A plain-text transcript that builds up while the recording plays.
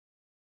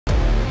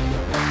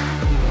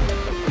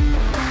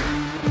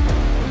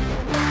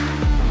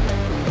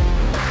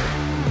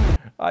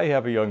I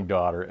have a young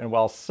daughter, and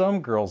while some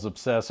girls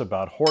obsess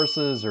about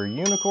horses or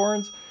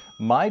unicorns,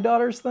 my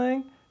daughter's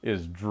thing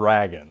is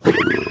dragons.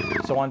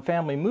 So on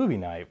family movie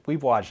night,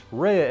 we've watched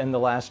Raya and the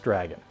Last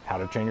Dragon, How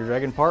to Train Your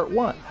Dragon Part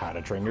 1, How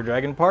to Train Your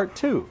Dragon Part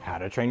 2, How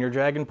to Train Your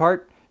Dragon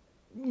Part...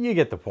 You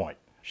get the point.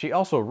 She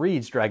also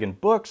reads dragon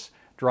books,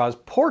 draws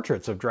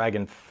portraits of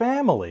dragon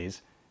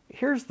families.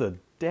 Here's the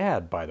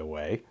dad, by the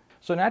way.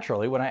 So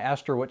naturally, when I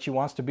asked her what she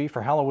wants to be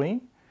for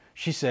Halloween,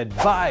 she said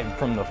Vibe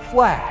from The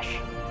Flash.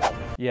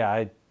 Yeah,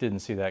 I didn't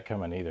see that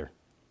coming either.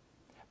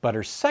 But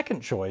her second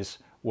choice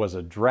was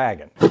a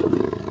dragon.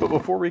 But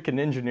before we can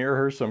engineer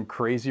her some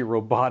crazy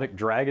robotic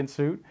dragon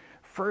suit,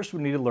 first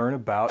we need to learn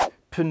about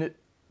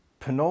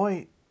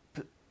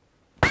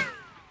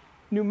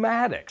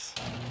pneumatics.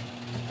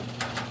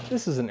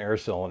 This is an air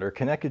cylinder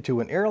connected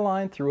to an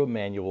airline through a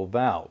manual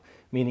valve,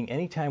 meaning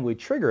anytime we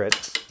trigger it,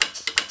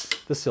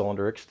 the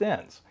cylinder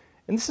extends.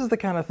 And this is the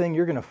kind of thing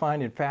you're going to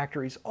find in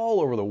factories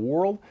all over the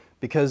world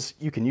because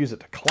you can use it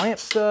to clamp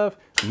stuff,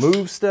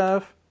 move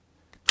stuff,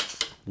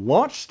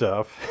 launch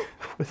stuff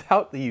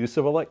without the use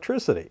of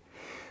electricity.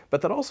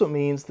 But that also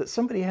means that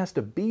somebody has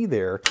to be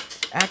there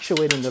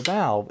actuating the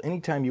valve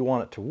anytime you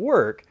want it to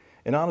work.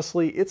 And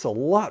honestly, it's a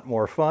lot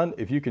more fun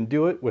if you can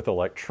do it with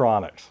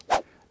electronics.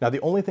 Now,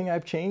 the only thing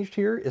I've changed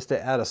here is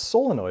to add a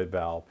solenoid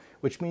valve,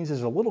 which means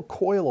there's a little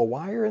coil of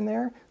wire in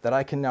there that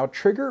I can now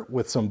trigger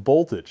with some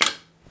voltage.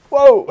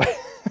 Whoa!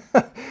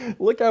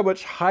 Look how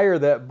much higher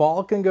that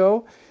ball can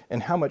go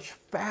and how much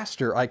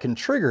faster I can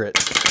trigger it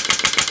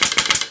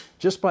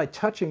just by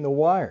touching the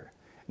wire.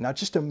 Now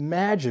just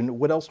imagine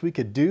what else we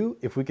could do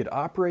if we could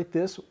operate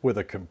this with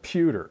a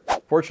computer.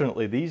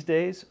 Fortunately, these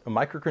days, a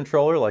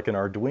microcontroller like an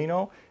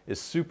Arduino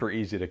is super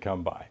easy to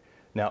come by.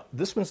 Now,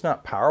 this one's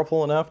not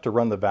powerful enough to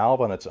run the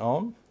valve on its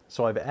own,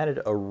 so I've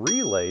added a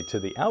relay to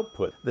the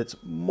output that's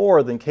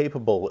more than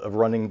capable of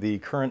running the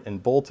current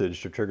and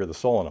voltage to trigger the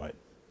solenoid.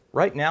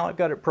 Right now, I've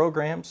got it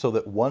programmed so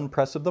that one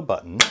press of the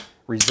button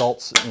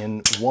results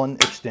in one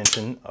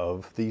extension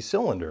of the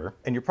cylinder.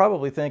 And you're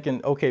probably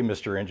thinking, okay,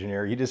 Mr.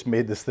 Engineer, you just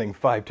made this thing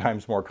 5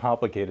 times more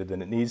complicated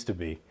than it needs to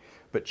be.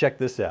 But check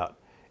this out.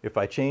 If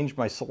I change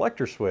my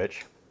selector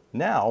switch,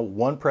 now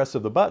one press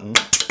of the button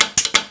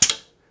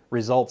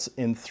results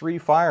in 3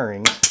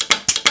 firings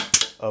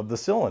of the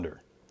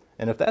cylinder.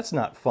 And if that's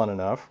not fun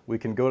enough, we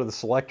can go to the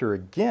selector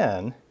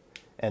again,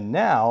 and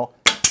now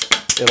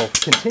it'll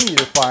continue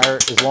to fire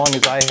as long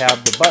as I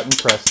have the button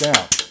pressed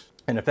down.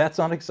 And if that's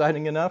not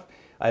exciting enough,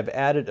 I've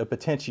added a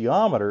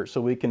potentiometer so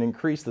we can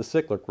increase the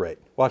cyclic rate.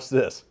 Watch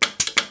this.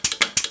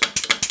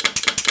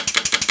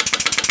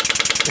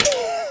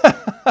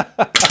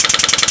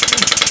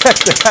 Check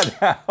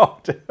that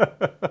out.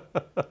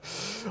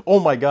 Oh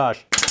my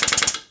gosh.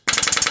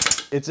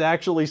 It's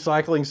actually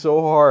cycling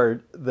so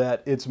hard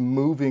that it's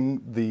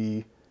moving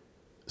the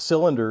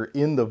cylinder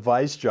in the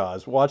vice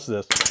jaws. Watch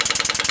this.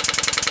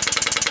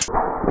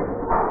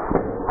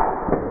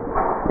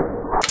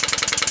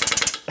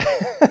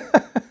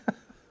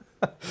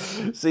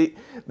 See,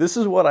 this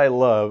is what I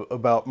love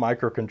about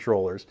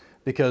microcontrollers,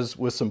 because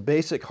with some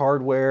basic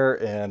hardware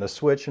and a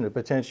switch and a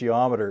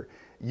potentiometer,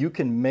 you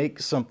can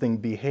make something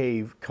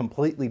behave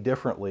completely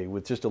differently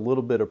with just a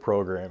little bit of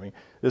programming.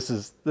 This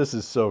is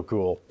so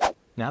cool.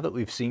 Now that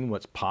we've seen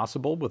what's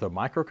possible with a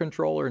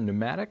microcontroller and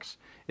pneumatics,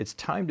 it's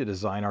time to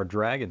design our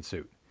dragon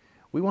suit.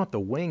 We want the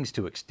wings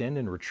to extend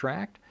and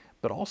retract,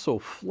 but also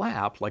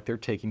flap like they're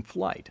taking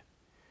flight.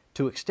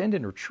 To extend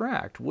and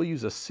retract, we'll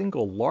use a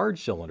single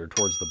large cylinder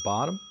towards the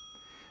bottom.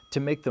 To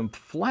make them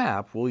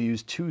flap, we'll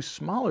use 2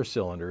 smaller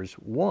cylinders,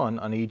 one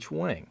on each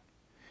wing.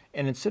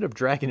 And instead of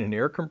dragging an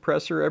air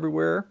compressor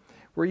everywhere,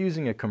 we're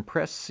using a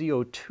compressed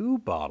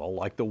CO2 bottle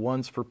like the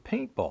ones for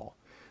paintball.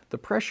 The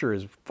pressure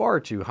is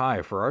far too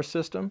high for our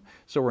system,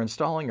 so we're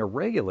installing a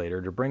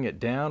regulator to bring it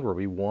down where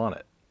we want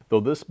it. Though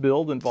this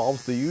build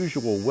involves the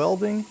usual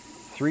welding,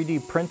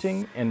 3D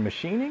printing, and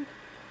machining,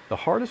 the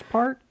hardest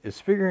part is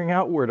figuring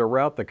out where to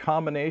route the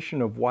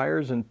combination of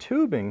wires and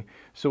tubing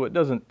so it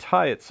doesn't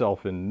tie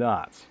itself in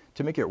knots.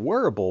 To make it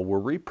wearable,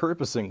 we're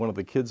repurposing one of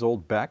the kids'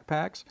 old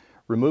backpacks,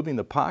 removing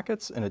the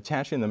pockets and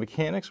attaching the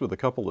mechanics with a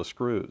couple of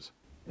screws.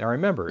 Now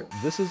remember,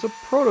 this is a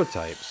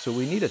prototype, so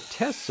we need a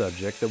test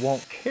subject that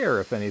won't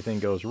care if anything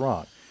goes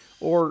wrong,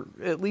 or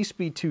at least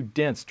be too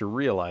dense to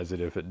realize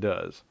it if it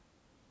does.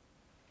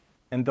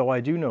 And though I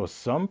do know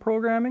some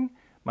programming,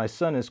 my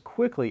son is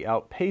quickly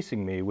outpacing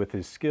me with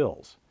his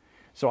skills.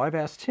 So I've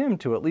asked him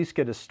to at least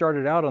get us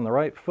started out on the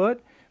right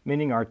foot,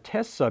 meaning our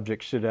test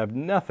subject should have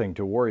nothing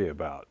to worry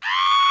about.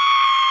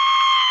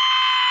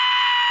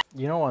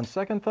 You know, on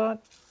second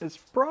thought, it's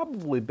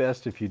probably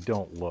best if you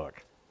don't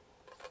look.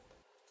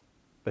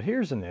 But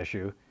here's an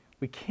issue.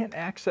 We can't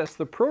access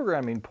the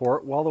programming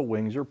port while the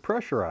wings are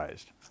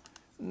pressurized.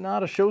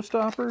 Not a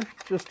showstopper,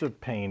 just a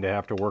pain to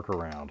have to work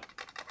around.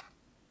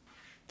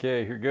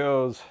 Okay, here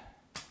goes.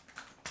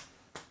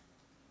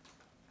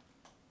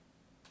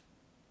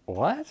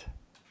 What?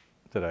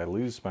 Did I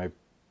lose my...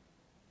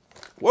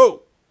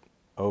 Whoa!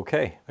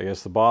 Okay, I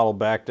guess the bottle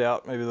backed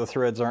out. Maybe the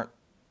threads aren't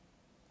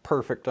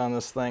perfect on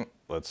this thing.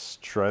 Let's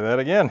try that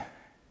again.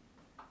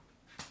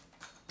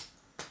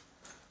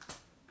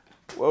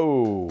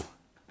 Whoa.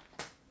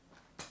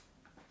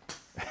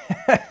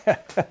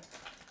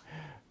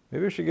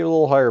 Maybe I should get a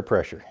little higher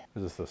pressure.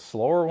 Is this the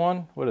slower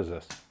one? What is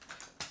this?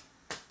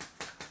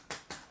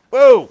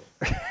 Whoa!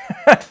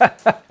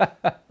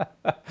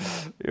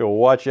 You'll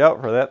watch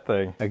out for that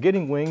thing. Now,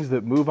 getting wings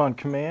that move on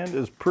command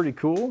is pretty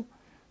cool,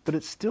 but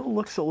it still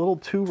looks a little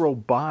too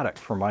robotic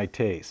for my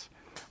taste.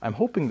 I'm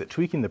hoping that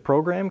tweaking the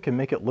program can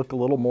make it look a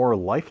little more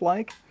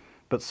lifelike,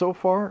 but so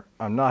far,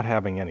 I'm not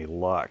having any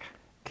luck.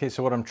 Okay,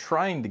 so what I'm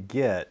trying to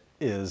get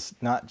is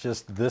not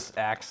just this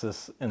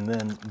axis and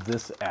then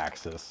this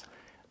axis.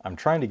 I'm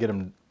trying to get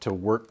them to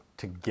work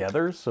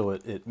together so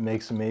it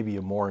makes maybe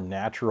a more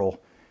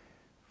natural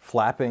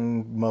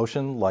flapping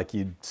motion like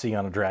you'd see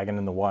on a dragon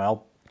in the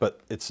wild, but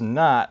it's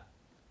not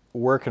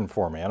working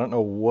for me. I don't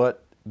know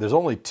what, there's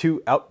only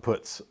 2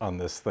 outputs on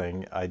this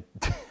thing. I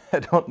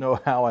don't know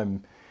how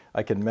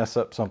I can mess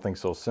up something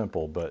so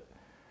simple, but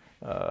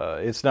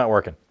it's not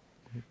working.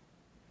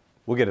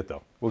 We'll get it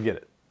though, we'll get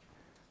it.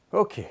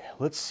 Okay,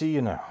 let's see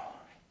you now.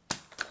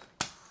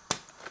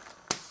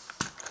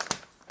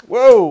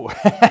 Whoa!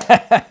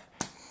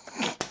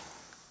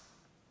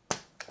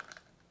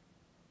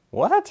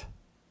 What?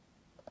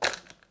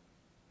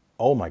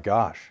 Oh my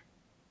gosh.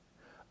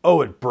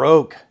 Oh, it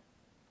broke.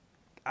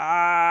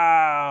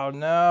 Oh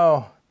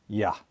no.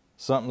 Yeah,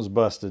 something's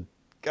busted.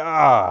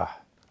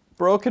 Ah,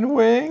 broken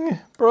wing,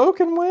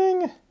 broken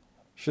wing.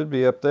 Should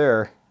be up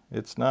there.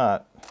 It's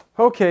not.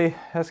 Okay,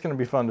 that's gonna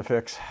be fun to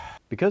fix.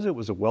 Because it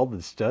was a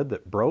welded stud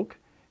that broke,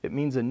 it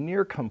means a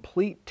near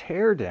complete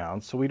tear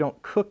down so we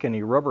don't cook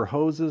any rubber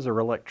hoses or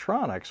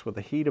electronics with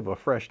the heat of a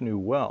fresh new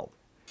weld.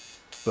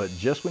 But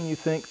just when you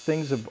think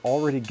things have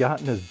already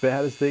gotten as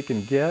bad as they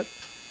can get,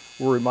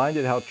 we're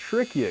reminded how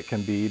tricky it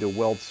can be to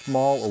weld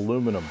small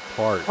aluminum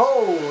parts.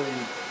 Holy!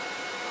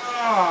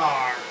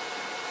 Ah!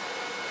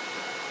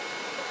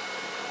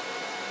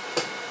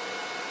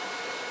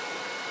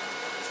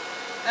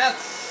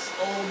 That's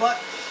old much.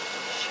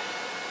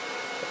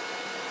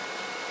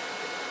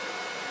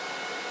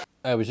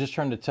 I was just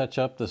trying to touch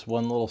up this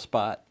one little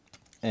spot,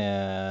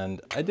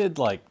 and I did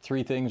like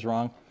 3 things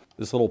wrong.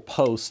 This little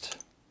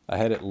post, I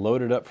had it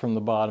loaded up from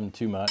the bottom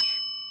too much,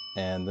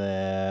 and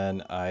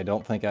then I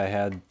don't think I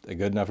had a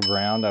good enough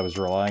ground. I was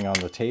relying on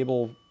the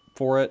table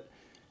for it,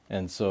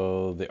 and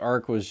so the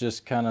arc was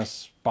just kind of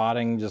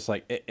spotting, just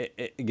like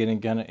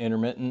getting kind of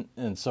intermittent,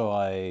 and so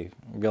I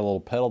got a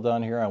little pedal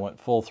down here. I went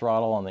full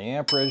throttle on the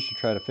amperage to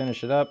try to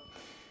finish it up,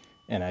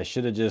 and I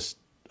should have just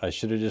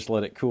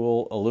let it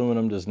cool.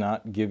 Aluminum does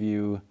not give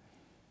you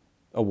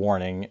a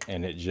warning,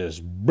 and it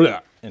just blah,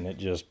 and it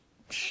just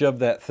shoved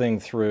that thing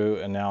through,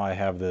 and now I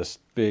have this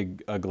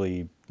big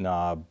ugly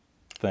knob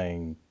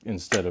thing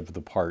instead of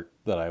the part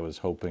that I was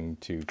hoping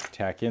to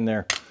tack in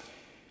there.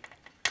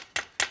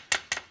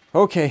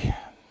 Okay,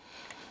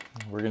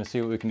 we're gonna see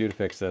what we can do to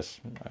fix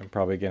this. I'm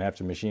probably gonna have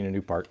to machine a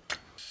new part.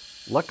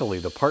 Luckily,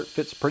 the part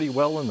fits pretty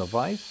well in the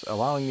vise,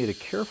 allowing me to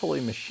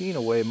carefully machine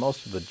away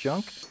most of the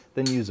junk,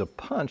 then use a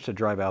punch to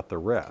drive out the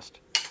rest.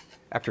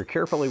 After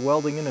carefully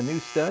welding in a new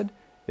stud,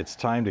 it's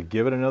time to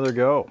give it another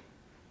go.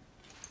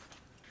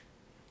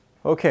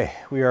 Okay,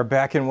 we are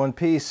back in one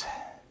piece.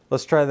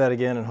 Let's try that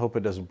again and hope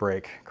it doesn't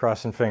break.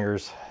 Crossing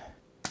fingers.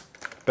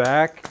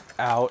 Back,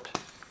 out,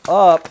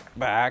 up,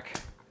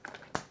 back.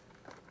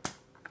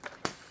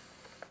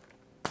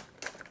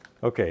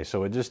 Okay,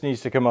 so it just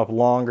needs to come up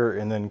longer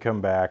and then come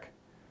back.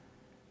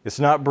 It's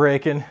not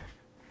breaking,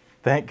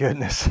 thank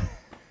goodness.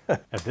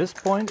 At this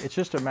point, it's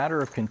just a matter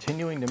of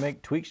continuing to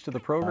make tweaks to the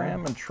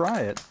program and try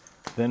it,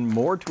 then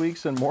more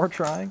tweaks and more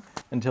trying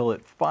until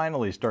it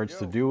finally starts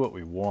to do what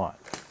we want.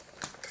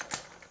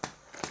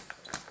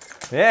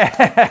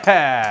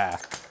 Yeah,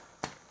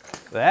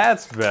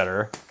 that's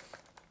better.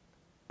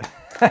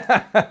 Try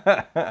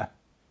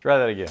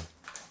that again.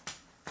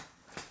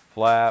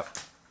 Flap,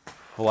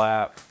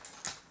 flap,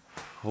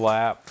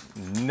 flap,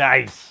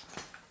 nice.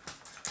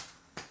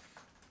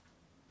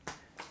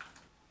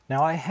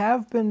 Now, I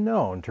have been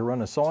known to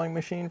run a sewing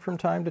machine from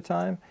time to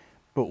time,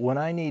 but when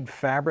I need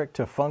fabric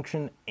to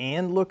function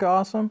and look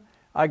awesome,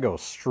 I go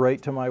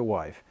straight to my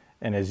wife.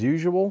 And as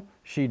usual,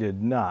 she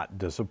did not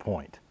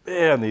disappoint.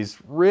 Man, these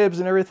ribs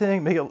and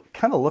everything make it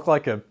kind of look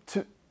like a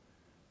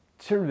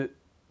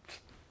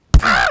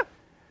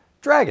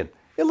dragon.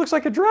 It looks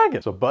like a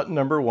dragon. So button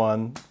number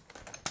 1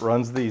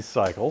 runs these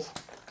cycles.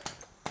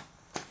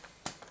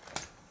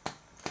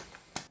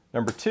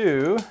 Number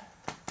 2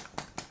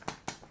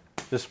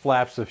 just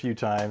flaps a few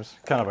times,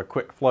 kind of a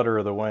quick flutter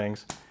of the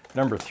wings.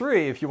 Number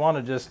 3, if you want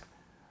to just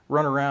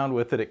run around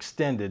with it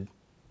extended,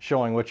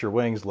 showing what your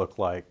wings look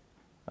like,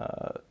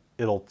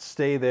 it'll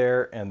stay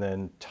there and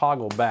then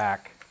toggle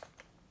back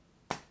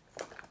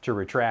to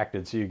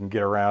retracted so you can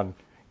get around,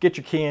 get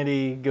your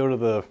candy, go to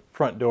the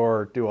front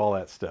door, do all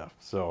that stuff.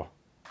 So,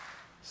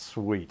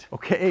 sweet.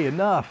 Okay,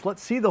 enough.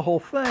 Let's see the whole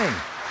thing.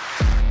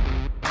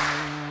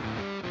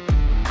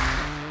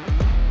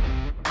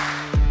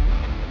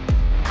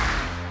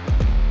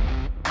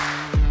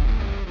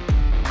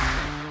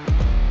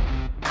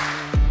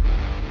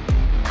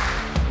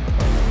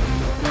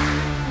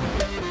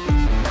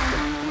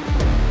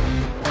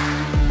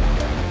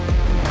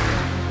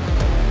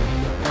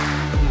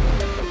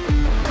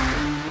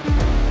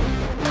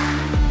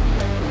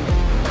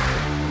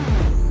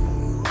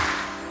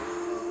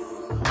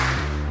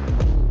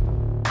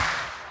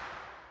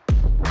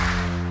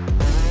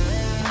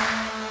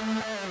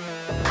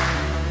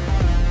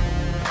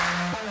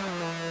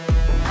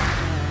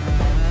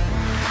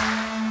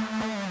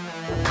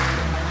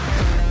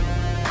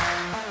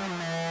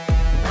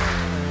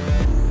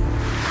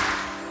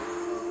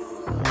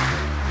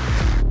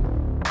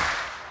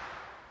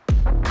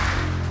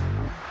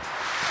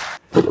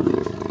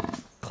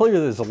 Clearly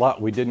there's a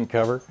lot we didn't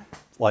cover,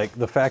 like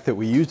the fact that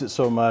we used it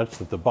so much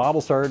that the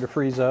bottle started to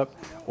freeze up,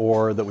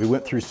 or that we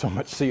went through so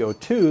much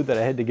CO2 that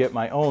I had to get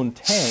my own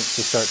tank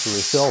to start to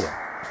refill them.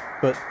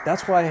 But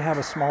that's why I have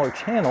a smaller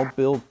channel,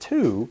 Build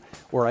 2,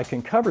 where I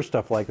can cover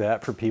stuff like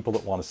that for people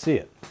that want to see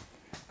it.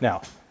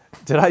 Now,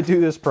 did I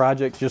do this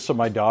project just so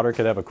my daughter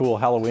could have a cool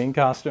Halloween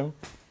costume?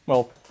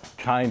 Well,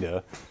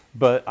 kinda.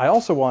 But I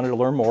also wanted to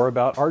learn more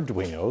about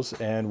Arduinos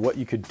and what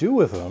you could do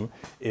with them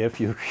if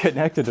you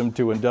connected them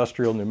to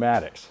industrial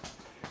pneumatics.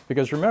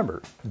 Because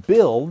remember,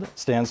 BUILD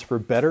stands for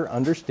Better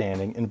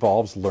Understanding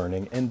Involves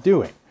Learning and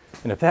Doing.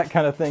 And if that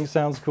kind of thing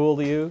sounds cool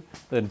to you,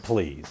 then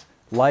please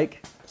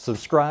like,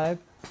 subscribe,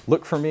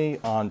 look for me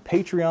on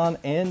Patreon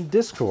and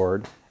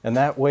Discord, and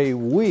that way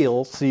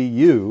we'll see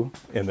you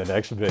in the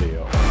next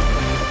video.